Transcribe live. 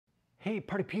Hey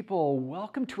party people,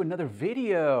 welcome to another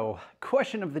video.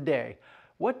 Question of the day.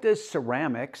 What does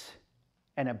Ceram-X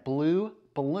and a blue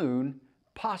balloon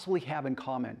possibly have in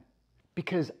common?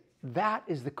 Because that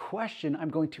is the question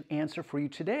I'm going to answer for you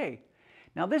today.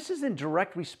 Now this is in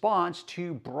direct response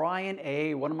to Brian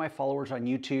A., one of my followers on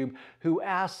YouTube, who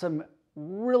asked some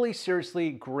really seriously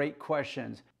great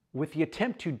questions. With the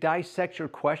attempt to dissect your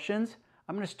questions,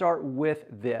 I'm going to start with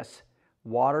this: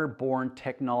 waterborne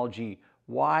technology.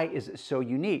 Why is it so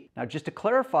unique? Now, just to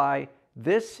clarify,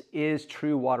 this is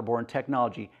true waterborne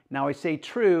technology. Now, I say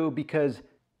true because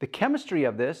the chemistry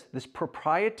of this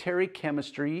proprietary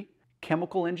chemistry,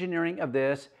 chemical engineering of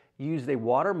this, used a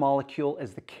water molecule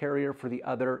as the carrier for the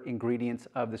other ingredients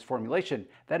of this formulation.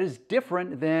 That is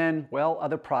different than, well,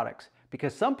 other products.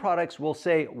 Because some products will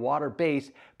say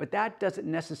water-based, but that doesn't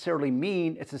necessarily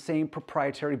mean it's the same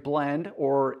proprietary blend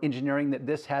or engineering that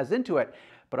this has into it.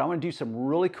 But I'm going to do some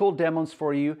really cool demos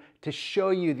for you to show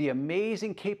you the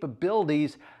amazing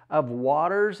capabilities of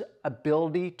water's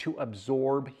ability to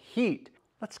absorb heat.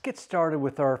 Let's get started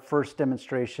with our first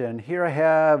demonstration. Here I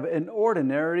have an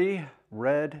ordinary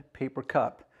red paper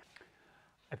cup.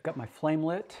 I've got my flame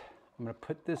lit. I'm going to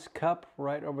put this cup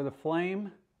right over the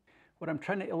flame. What I'm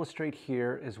trying to illustrate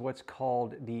here is what's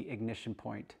called the ignition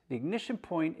point. The ignition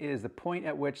point is the point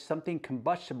at which something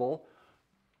combustible,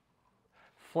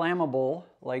 flammable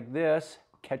like this,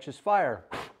 catches fire.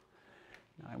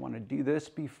 Now I want to do this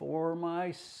before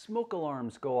my smoke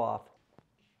alarms go off.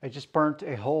 I just burnt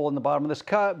a hole in the bottom of this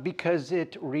cup because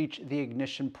it reached the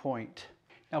ignition point.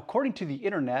 Now, according to the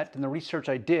internet and the research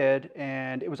I did,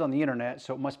 and it was on the internet,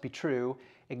 so it must be true,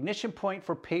 ignition point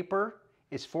for paper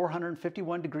is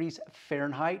 451 degrees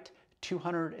Fahrenheit,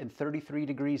 233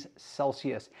 degrees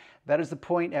Celsius. That is the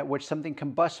point at which something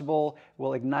combustible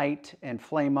will ignite and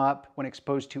flame up when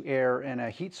exposed to air and a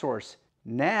heat source.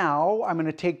 Now I'm going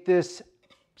to take this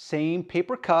same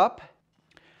paper cup.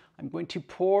 I'm going to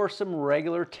pour some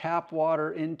regular tap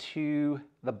water into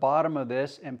the bottom of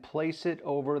this and place it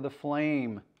over the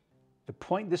flame. The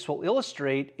point this will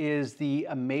illustrate is the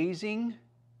amazing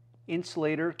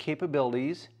insulator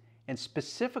capabilities. And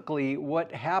specifically,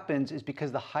 what happens is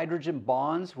because the hydrogen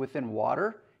bonds within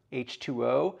water,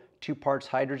 H2O, 2 parts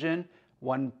hydrogen,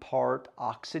 1 part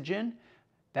oxygen,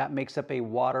 that makes up a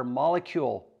water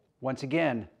molecule. Once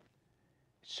again,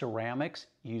 Ceram-X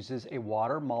uses a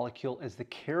water molecule as the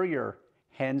carrier,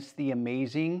 hence the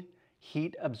amazing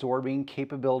heat absorbing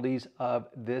capabilities of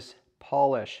this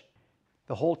polish.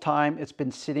 The whole time it's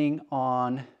been sitting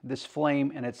on this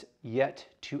flame and it's yet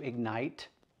to ignite.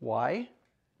 Why?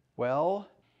 Well,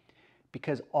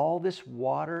 because all this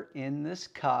water in this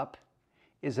cup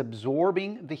is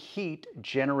absorbing the heat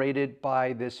generated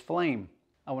by this flame.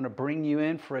 I want to bring you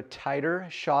in for a tighter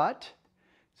shot.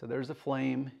 So there's the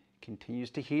flame,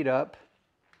 continues to heat up.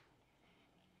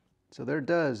 So there it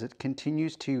does, it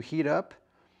continues to heat up,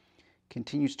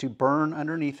 continues to burn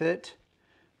underneath it,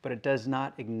 but it does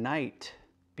not ignite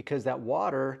because that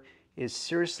water is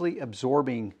seriously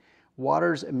absorbing.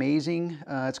 Water's amazing.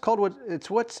 It's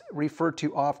what's referred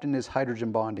to often as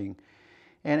hydrogen bonding.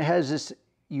 And it has this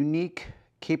unique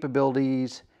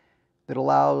capabilities that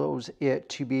allows it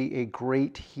to be a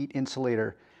great heat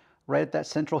insulator. Right at that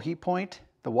central heat point,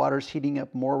 the water's heating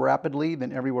up more rapidly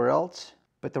than everywhere else,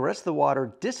 but the rest of the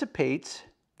water dissipates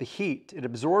the heat. It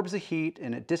absorbs the heat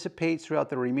and it dissipates throughout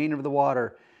the remainder of the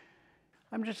water.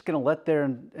 I'm just going to let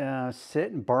there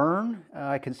sit and burn.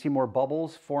 I can see more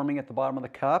bubbles forming at the bottom of the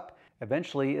cup.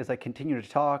 Eventually, as I continue to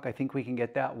talk, I think we can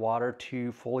get that water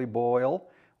to fully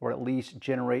boil, or at least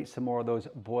generate some more of those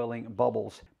boiling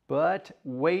bubbles. But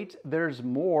wait, there's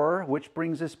more, which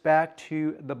brings us back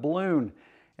to the balloon.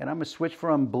 And I'm going to switch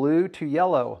from blue to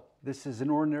yellow. This is an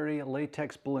ordinary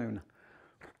latex balloon.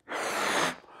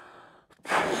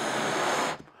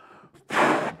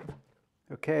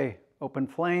 Okay, open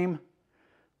flame.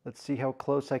 Let's see how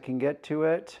close I can get to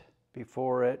it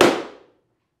before it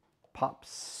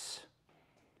pops.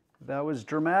 That was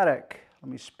dramatic.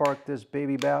 Let me spark this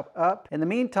baby up. In the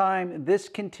meantime, this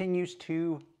continues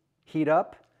to heat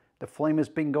up. The flame has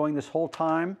been going this whole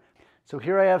time. So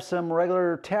here I have some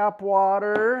regular tap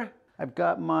water. I've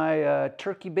got my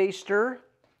turkey baster.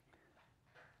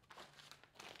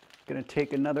 Gonna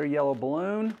take another yellow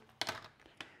balloon.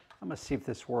 I'm gonna see if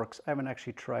this works. I haven't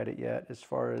actually tried it yet as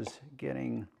far as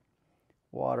getting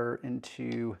water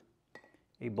into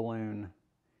a balloon.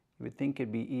 You would think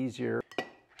it'd be easier.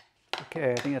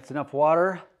 Okay, I think that's enough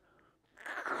water.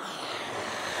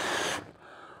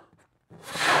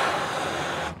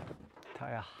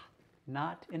 Tie a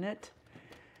knot in it.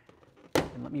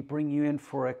 And let me bring you in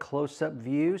for a close-up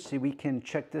view so we can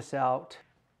check this out.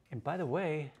 And by the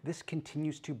way, this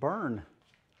continues to burn.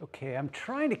 Okay, I'm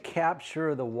trying to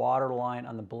capture the water line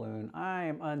on the balloon. I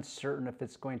am uncertain if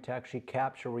it's going to actually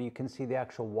capture where you can see the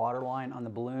actual water line on the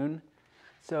balloon.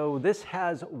 So this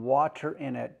has water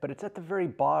in it, but it's at the very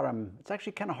bottom. It's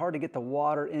actually kind of hard to get the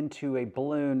water into a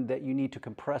balloon that you need to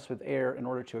compress with air in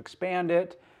order to expand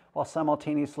it, while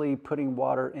simultaneously putting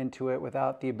water into it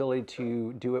without the ability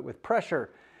to do it with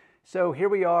pressure. So here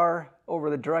we are over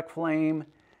the direct flame.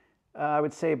 I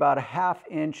would say about a ½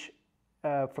 inch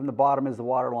from the bottom is the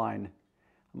water line.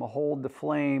 I'm gonna hold the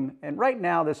flame, and right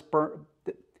now this balloon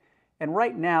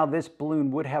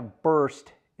would have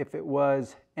burst if it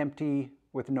was empty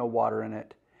with no water in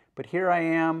it. But here I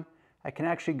am. I can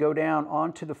actually go down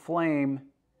onto the flame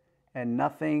and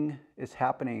nothing is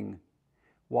happening.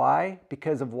 Why?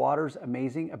 Because of water's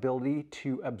amazing ability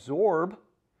to absorb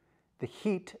the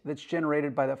heat that's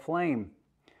generated by that flame.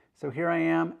 So here I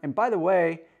am, and by the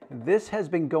way, this has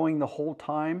been going the whole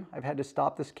time. I've had to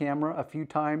stop this camera a few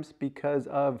times because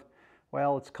of,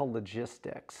 well, it's called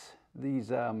logistics.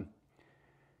 These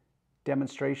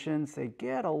demonstrations, they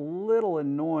get a little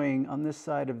annoying on this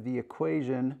side of the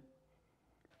equation.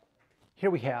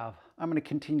 Here we have, I'm going to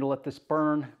continue to let this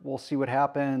burn. We'll see what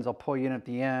happens. I'll pull you in at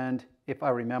the end if I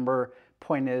remember.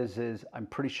 Point is I'm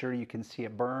pretty sure you can see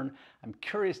it burn. I'm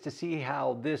curious to see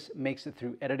how this makes it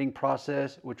through editing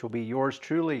process, which will be yours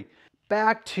truly.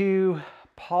 Back to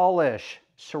polish,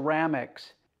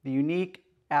 Ceram-X, the unique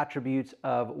attributes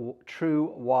of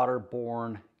true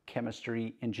waterborne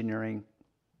chemistry, engineering,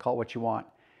 call it what you want.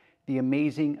 The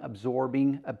amazing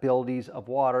absorbing abilities of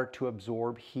water to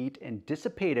absorb heat and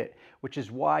dissipate it, which is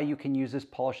why you can use this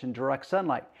polish in direct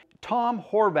sunlight. Tom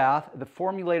Horvath, the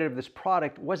formulator of this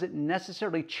product, wasn't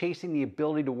necessarily chasing the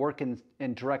ability to work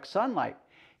in direct sunlight.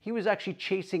 He was actually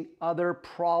chasing other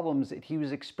problems that he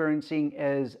was experiencing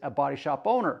as a body shop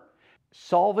owner.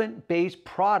 Solvent-based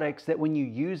products that when you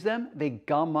use them, they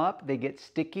gum up, they get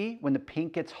sticky when the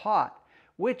paint gets hot,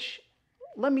 which,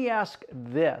 let me ask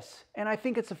this, and I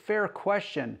think it's a fair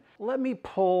question. Let me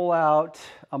pull out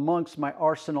amongst my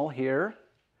arsenal here,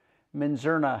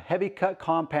 Menzerna heavy cut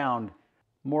compound,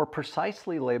 more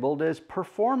precisely labeled as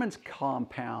performance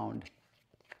compound.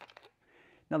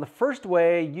 Now the first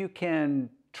way you can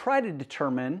try to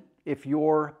determine if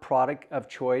your product of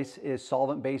choice is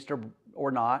solvent-based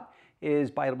or not is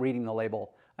by reading the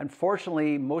label.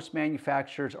 Unfortunately, most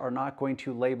manufacturers are not going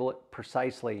to label it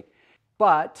precisely.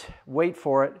 But wait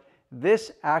for it,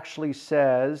 this actually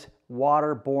says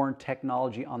waterborne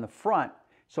technology on the front.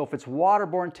 So if it's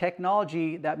waterborne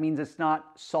technology, that means it's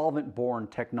not solvent-borne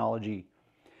technology.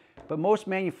 But most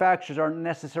manufacturers aren't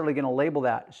necessarily going to label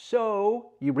that.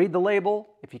 So you read the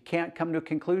label. If you can't come to a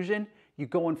conclusion, you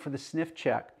go in for the sniff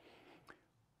check.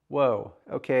 Whoa,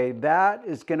 okay, that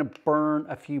is going to burn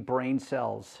a few brain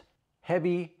cells.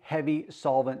 Heavy, heavy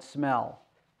solvent smell.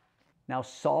 Now,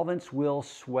 solvents will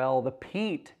swell the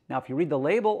paint. Now, if you read the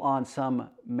label on some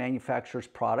manufacturers'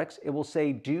 products, it will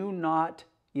say do not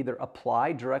either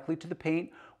apply directly to the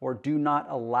paint or do not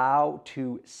allow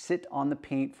to sit on the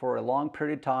paint for a long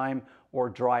period of time or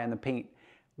dry on the paint.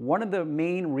 One of the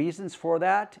main reasons for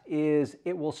that is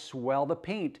it will swell the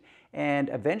paint and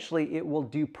eventually it will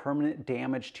do permanent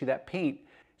damage to that paint.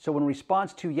 So in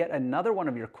response to yet another one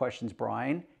of your questions,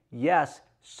 Brian, yes,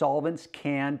 solvents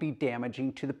can be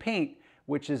damaging to the paint,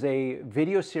 which is a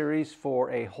video series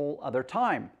for a whole other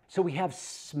time. So we have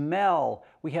smell,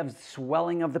 we have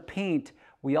swelling of the paint,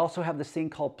 we also have this thing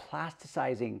called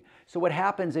plasticizing. So what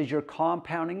happens is you're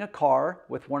compounding a car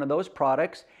with one of those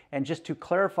products, and just to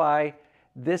clarify,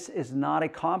 this is not a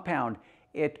compound.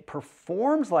 It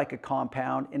performs like a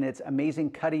compound in its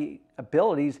amazing cutting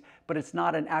abilities, but it's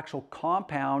not an actual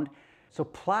compound. So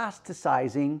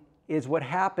plasticizing is what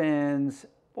happens,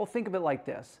 well, think of it like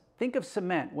this. Think of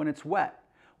cement when it's wet,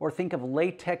 or think of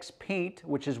latex paint,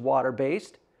 which is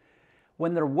water-based.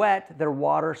 When they're wet, they're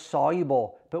water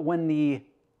soluble, but when the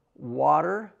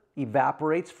water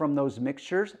evaporates from those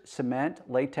mixtures, cement,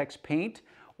 latex paint,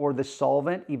 or the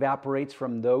solvent evaporates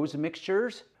from those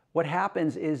mixtures, what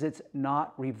happens is it's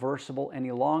not reversible any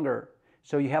longer.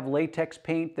 So you have latex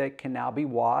paint that can now be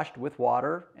washed with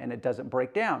water and it doesn't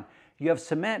break down. You have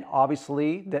cement,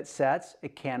 obviously, that sets,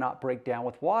 it cannot break down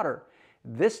with water.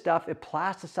 This stuff, it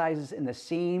plasticizes in the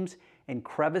seams and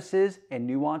crevices and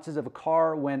nuances of a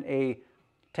car when a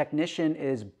technician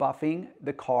is buffing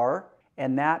the car,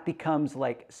 and that becomes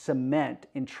like cement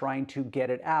in trying to get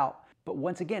it out. But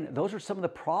once again, those are some of the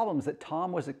problems that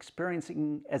Tom was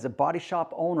experiencing as a body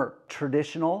shop owner.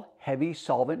 Traditional, heavy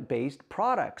solvent-based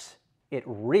products. It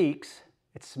reeks,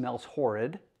 it smells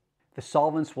horrid. The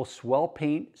solvents will swell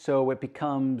paint, so it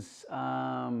becomes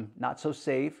not so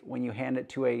safe when you hand it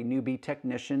to a newbie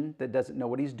technician that doesn't know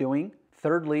what he's doing.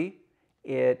 Thirdly,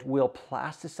 it will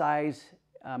plasticize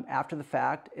after the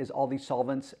fact as all these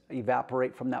solvents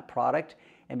evaporate from that product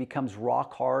and becomes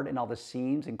rock hard in all the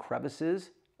seams and crevices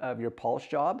of your polish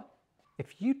job.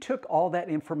 If you took all that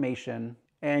information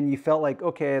and you felt like,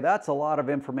 okay, that's a lot of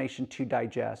information to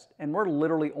digest, and we're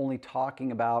literally only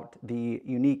talking about the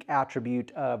unique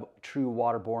attribute of true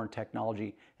waterborne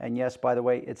technology, and yes, by the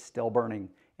way, it's still burning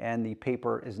and the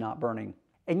paper is not burning,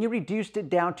 and you reduced it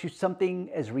down to something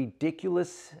as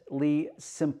ridiculously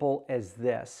simple as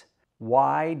this.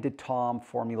 Why did Tom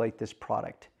formulate this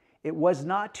product? It was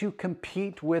not to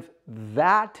compete with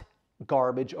that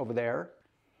garbage over there.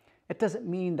 It doesn't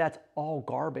mean that's all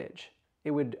garbage.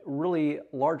 It would really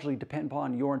largely depend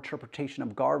upon your interpretation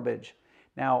of garbage.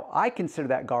 Now, I consider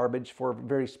that garbage for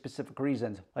very specific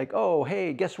reasons. Like, oh,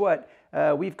 hey, guess what?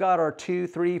 We've got our 2,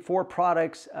 3, 4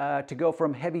 products to go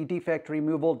from heavy defect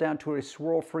removal down to a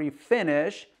swirl-free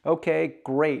finish. Okay,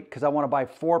 great, because I want to buy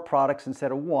 4 products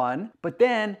instead of 1. But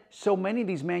then, so many of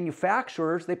these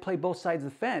manufacturers, they play both sides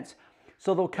of the fence.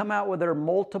 So they'll come out with their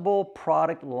multiple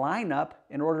product lineup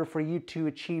in order for you to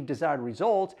achieve desired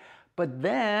results. But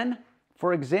then,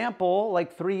 for example,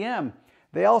 like 3M,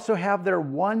 they also have their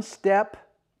one-step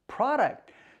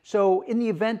product. So in the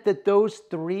event that those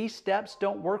 3 steps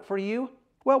don't work for you,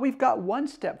 well, we've got one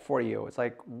step for you. It's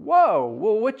like, whoa,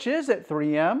 well, which is it,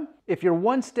 3M? If your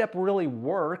one step really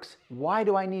works, why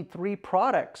do I need 3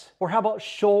 products? Or how about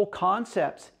Shoal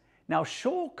Concepts? Now,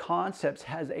 Shoal Concepts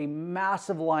has a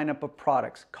massive lineup of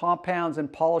products, compounds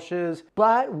and polishes,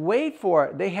 but wait for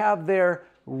it, they have their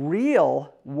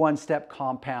real one-step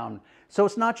compound. So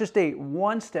it's not just a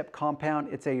one-step compound,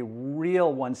 it's a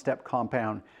real one-step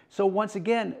compound. So once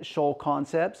again, Shoal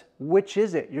Concepts, which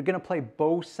is it? You're gonna play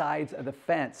both sides of the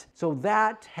fence. So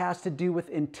that has to do with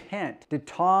intent. Did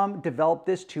Tom develop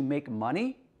this to make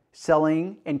money,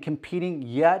 selling and competing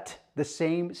yet the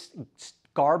same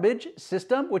garbage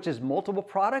system, which is multiple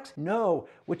products? No,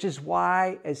 which is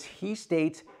why, as he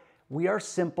states, we are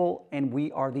simple and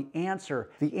we are the answer.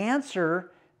 The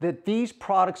answer that these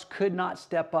products could not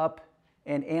step up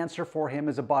and answer for him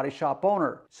as a body shop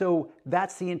owner. So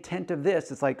that's the intent of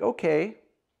this. It's like, okay,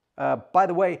 by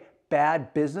the way,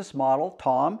 bad business model,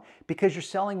 Tom, because you're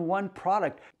selling one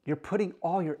product. You're putting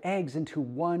all your eggs into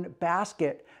one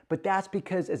basket. But that's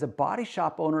because as a body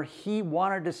shop owner, he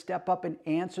wanted to step up and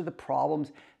answer the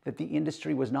problems that the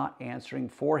industry was not answering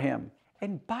for him.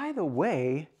 And by the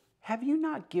way, have you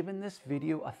not given this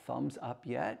video a thumbs up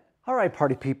yet? All right,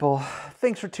 party people,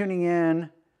 thanks for tuning in.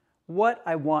 What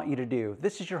I want you to do,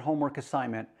 this is your homework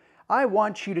assignment. I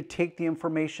want you to take the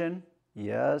information,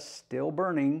 yes, still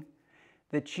burning,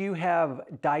 that you have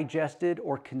digested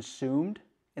or consumed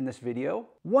in this video.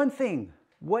 One thing,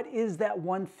 what is that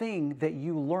one thing that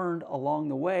you learned along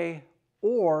the way?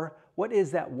 Or what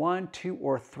is that 1, 2,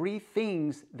 or 3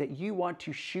 things that you want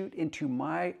to shoot into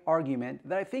my argument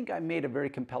that I think I made a very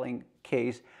compelling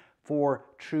case for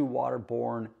true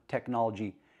waterborne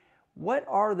technology? What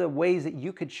are the ways that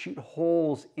you could shoot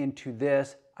holes into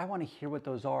this? I want to hear what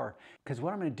those are, because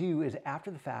what I'm going to do is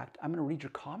after the fact, I'm going to read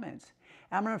your comments.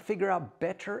 I'm going to figure out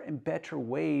better and better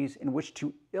ways in which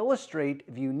to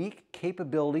illustrate the unique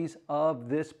capabilities of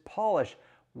this polish.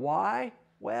 Why?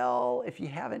 Well, if you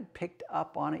haven't picked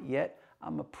up on it yet,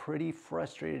 I'm a pretty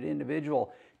frustrated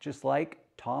individual. Just like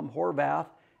Tom Horvath,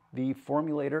 the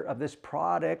formulator of this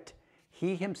product,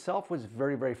 he himself was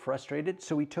very, very frustrated,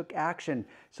 so he took action.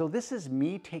 So this is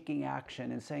me taking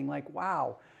action and saying like,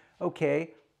 wow,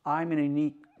 okay, I'm in a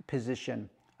unique position.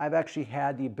 I've actually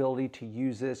had the ability to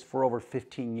use this for over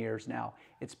 15 years now.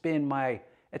 It's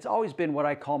always been what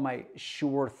I call my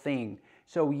sure thing.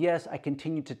 So yes, I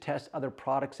continue to test other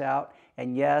products out,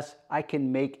 and yes, I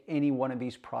can make any one of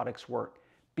these products work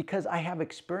because I have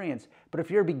experience. But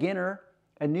if you're a beginner,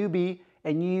 a newbie,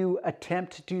 and you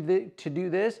attempt to do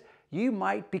this, you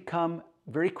might become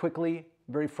very quickly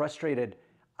very frustrated.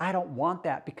 I don't want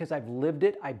that because I've lived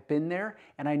it, I've been there,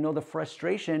 and I know the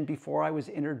frustration before I was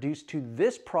introduced to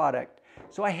this product.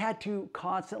 So I had to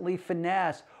constantly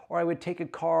finesse, or I would take a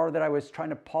car that I was trying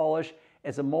to polish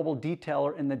as a mobile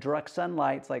detailer in the direct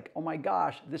sunlight. It's like, oh my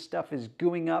gosh, this stuff is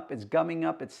gooing up, it's gumming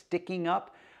up, it's sticking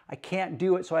up. I can't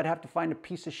do it, so I'd have to find a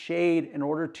piece of shade in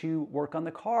order to work on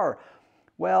the car.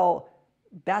 Well,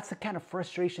 that's the kind of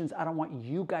frustrations I don't want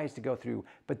you guys to go through,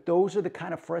 but those are the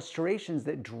kind of frustrations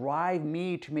that drive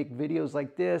me to make videos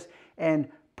like this and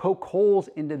poke holes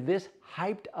into this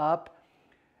hyped up,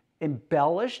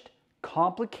 embellished,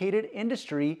 complicated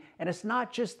industry, and it's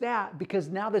not just that, because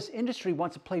now this industry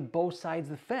wants to play both sides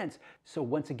of the fence. So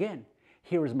once again,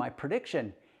 here is my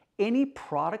prediction. Any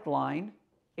product line,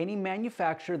 any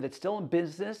manufacturer that's still in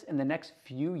business in the next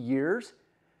few years,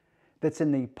 that's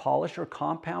in the polish or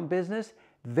compound business,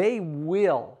 they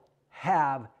will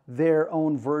have their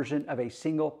own version of a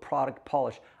single product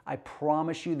polish. I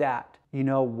promise you that. You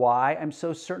know why I'm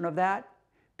so certain of that?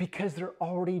 Because they're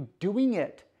already doing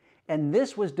it. And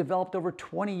this was developed over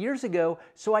 20 years ago,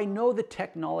 so I know the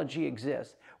technology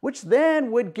exists. Which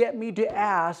then would get me to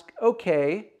ask,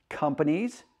 okay,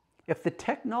 companies, if the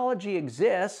technology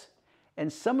exists,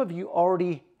 and some of you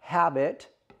already have it,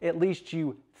 at least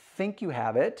you think you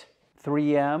have it,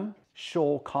 3M,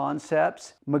 Shoal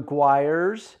Concepts,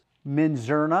 Meguiar's,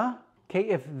 Minzerna, okay,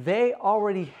 if they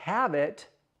already have it,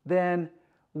 then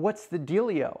what's the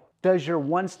dealio? Does your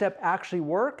one step actually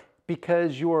work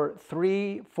because your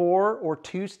 3, 4, or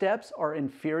 2 steps are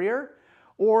inferior?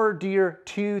 Or do your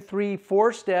 2, 3,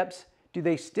 4 steps, do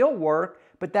they still work,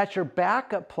 but that's your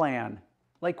backup plan?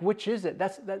 Like, which is it?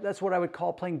 That's what I would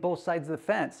call playing both sides of the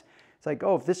fence. It's like,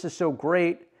 oh, if this is so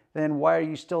great, then why are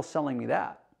you still selling me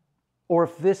that? Or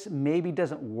if this maybe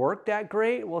doesn't work that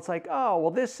great, well, it's like, oh,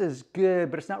 well, this is good,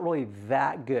 but it's not really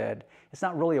that good. It's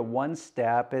not really a one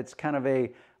step. It's kind of a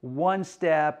one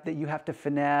step that you have to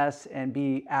finesse and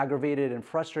be aggravated and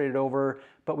frustrated over,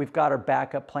 but we've got our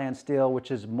backup plan still,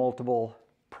 which is multiple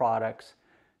products.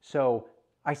 So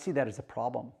I see that as a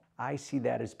problem. I see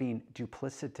that as being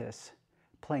duplicitous,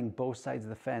 playing both sides of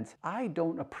the fence. I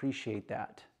don't appreciate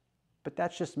that, but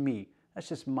that's just me. That's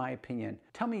just my opinion.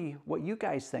 Tell me what you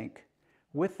guys think.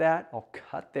 With that, I'll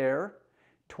cut there.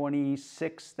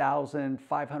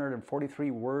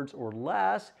 26,543 words or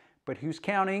less, but who's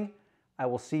counting? I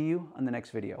will see you on the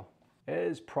next video.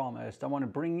 As promised, I want to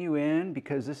bring you in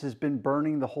because this has been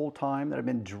burning the whole time that I've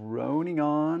been droning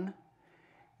on,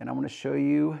 and I want to show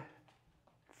you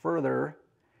further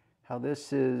how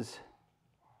this is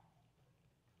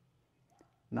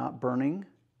not burning,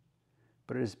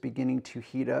 but it is beginning to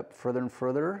heat up further and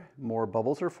further. More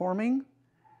bubbles are forming.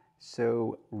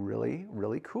 So really,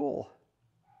 really cool.